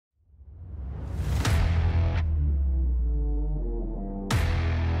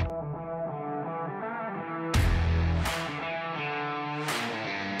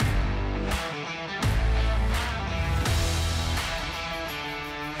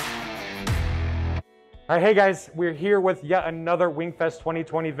All right, hey guys, we're here with yet another Wingfest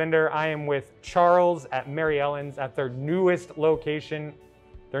 2020 vendor. I am with Charles at Mary Ellen's at their newest location,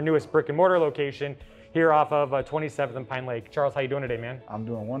 their newest brick and mortar location here off of 27th and Pine Lake. Charles, how you doing today, man? I'm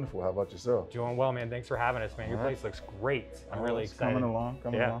doing wonderful. How about yourself? Doing well, man. Thanks for having us, man. Your place looks great. I'm really excited. Coming along.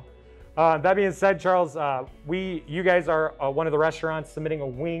 That being said, Charles, you guys are one of the restaurants submitting a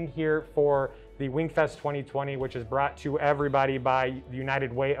wing here for the Wingfest 2020, which is brought to everybody by the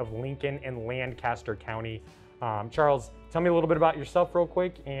United Way of Lincoln and Lancaster County. Charles, tell me a little bit about yourself real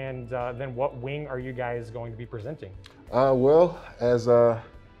quick, and then what wing are you guys going to be presenting? Well, as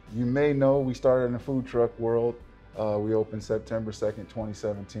you may know, we started in the food truck world. We opened September 2nd,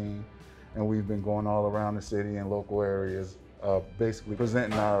 2017, and we've been going all around the city and local areas, basically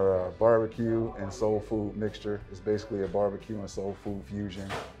presenting our barbecue and soul food mixture. It's basically a barbecue and soul food fusion.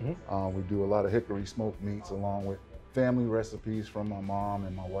 We do a lot of hickory smoked meats along with family recipes from my mom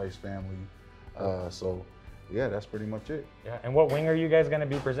and my wife's family. So yeah, that's pretty much it. Yeah, and what wing are you guys going to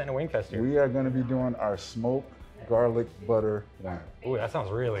be presenting at Wingfest here? We are going to be doing our smoked garlic butter wing. Ooh, that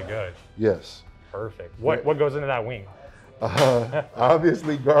sounds really good. Yes. Perfect. What goes into that wing?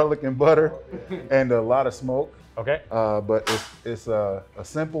 Obviously garlic and butter and a lot of smoke. Okay. But it's a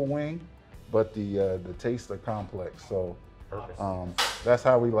simple wing, but the tastes are complex. So that's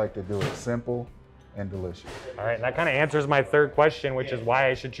how we like to do it, simple and delicious. All right, and that kind of answers my third question, which is why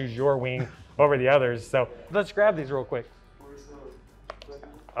I should choose your wing over the others. So let's grab these real quick.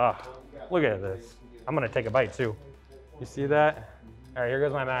 Look at this. I'm gonna take a bite too. You see that? All right, here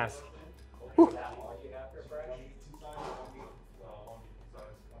goes my mask. Whew.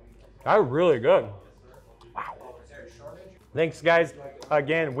 That's really good. Wow. Thanks, guys.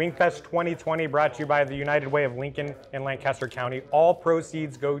 Again, Wingfest 2020 brought to you by the United Way of Lincoln and Lancaster County. All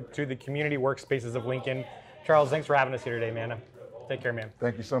proceeds go to the community workspaces of Lincoln. Charles, thanks for having us here today, man. Take care, man.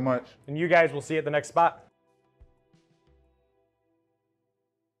 Thank you so much. And you guys will see you at the next spot.